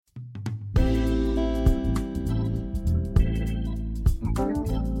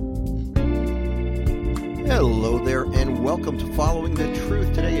there, and welcome to Following the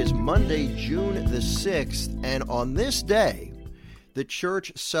Truth. Today is Monday, June the 6th, and on this day, the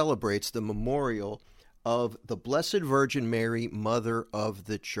church celebrates the memorial of the Blessed Virgin Mary, Mother of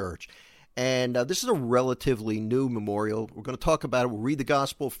the Church. And this is a relatively new memorial. We're going to talk about it. We'll read the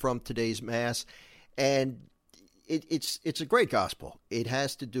gospel from today's Mass, and it's a great gospel. It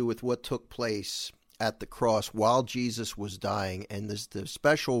has to do with what took place at the cross while Jesus was dying, and the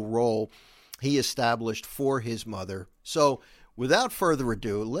special role he established for his mother. So without further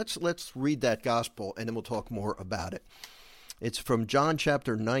ado, let's read that gospel, and then we'll talk more about it. It's from John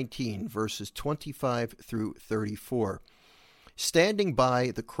chapter 19, verses 25 through 34. Standing by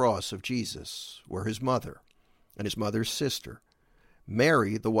the cross of Jesus were his mother and his mother's sister,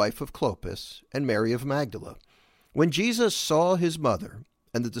 Mary, the wife of Clopas, and Mary of Magdala. When Jesus saw his mother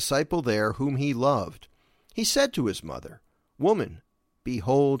and the disciple there whom he loved, he said to his mother, "Woman,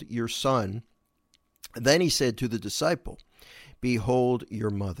 behold your son." Then he said to the disciple, "Behold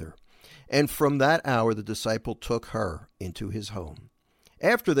your mother." And from that hour the disciple took her into his home.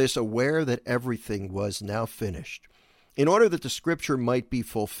 After this, aware that everything was now finished, in order that the scripture might be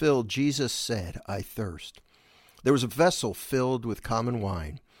fulfilled, Jesus said, "I thirst." There was a vessel filled with common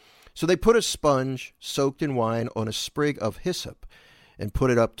wine. So they put a sponge soaked in wine on a sprig of hyssop and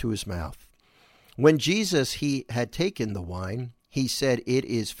put it up to his mouth. When he had taken the wine, he said, "It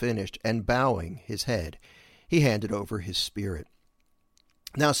is finished," and bowing his head, he handed over his spirit.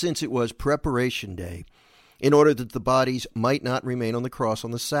 Now, since it was preparation day, in order that the bodies might not remain on the cross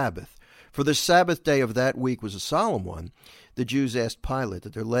on the Sabbath, for the Sabbath day of that week was a solemn one, the Jews asked Pilate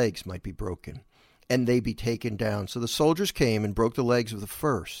that their legs might be broken, and they be taken down. So the soldiers came and broke the legs of the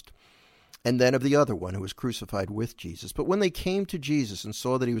first, and then of the other one who was crucified with Jesus. But when they came to Jesus and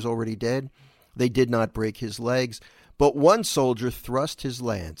saw that he was already dead, they did not break his legs. But one soldier thrust his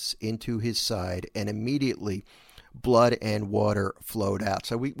lance into his side, and immediately blood and water flowed out.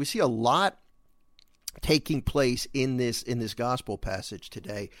 So we see a lot taking place in this gospel passage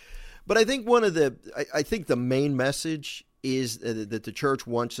today. But I think the main message is that the church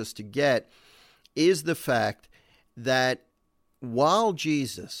wants us to get is the fact that while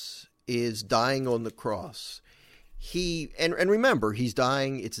Jesus is dying on the cross, and remember, he's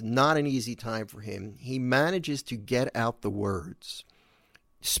dying. It's not an easy time for him. He manages to get out the words,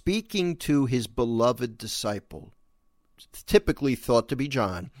 speaking to his beloved disciple, typically thought to be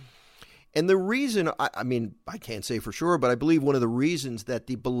John. And the reason, I can't say for sure, but I believe one of the reasons that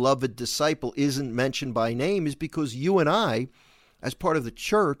the beloved disciple isn't mentioned by name is because you and I, as part of the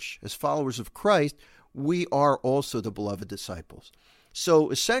church, as followers of Christ, we are also the beloved disciples. So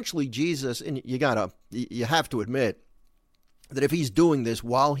essentially Jesus, and you have to admit that if he's doing this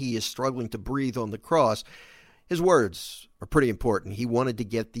while he is struggling to breathe on the cross, his words are pretty important. He wanted to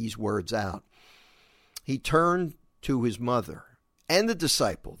get these words out. He turned to his mother and the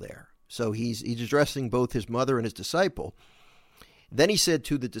disciple there. So he's addressing both his mother and his disciple. Then he said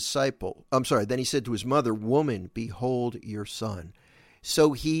to his mother, "Woman, behold your son."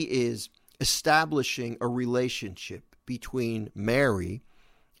 So he is establishing a relationship between Mary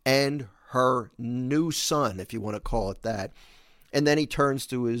and her new son, if you want to call it that. And then he turns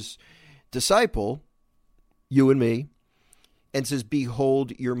to his disciple, you and me, and says,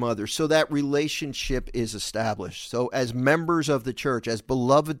 "Behold your mother." So that relationship is established. So as members of the church, as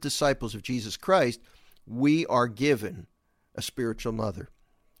beloved disciples of Jesus Christ, we are given a spiritual mother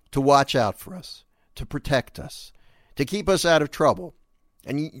to watch out for us, to protect us, to keep us out of trouble.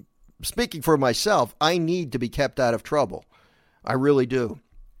 And speaking for myself, I need to be kept out of trouble. I really do.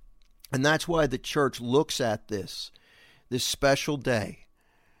 And that's why the church looks at this special day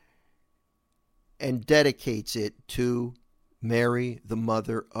and dedicates it to Mary, the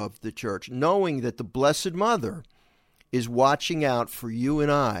mother of the church, knowing that the Blessed Mother is watching out for you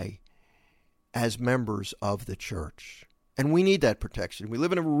and I as members of the church. And we need that protection. We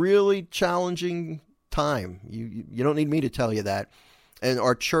live in a really challenging time. You don't need me to tell you that. And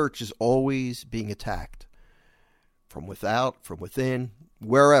our church is always being attacked from without, from within,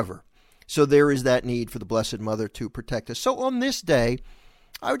 wherever. So there is that need for the Blessed Mother to protect us. So on this day,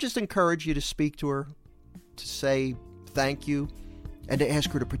 I would just encourage you to speak to her, to say thank you, and to ask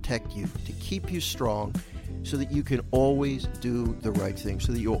her to protect you, to keep you strong, so that you can always do the right thing,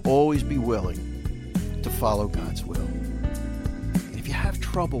 so that you'll always be willing to follow God's will. And if you have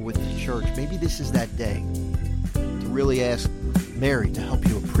trouble with the church, maybe this is that day to really ask Mary to help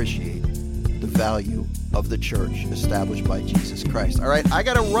you appreciate the value of the church established by Jesus Christ. All right, I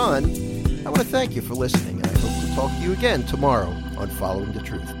got to run. I want to thank you for listening, and I hope to talk to you again tomorrow on Following the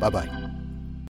Truth. Bye-bye.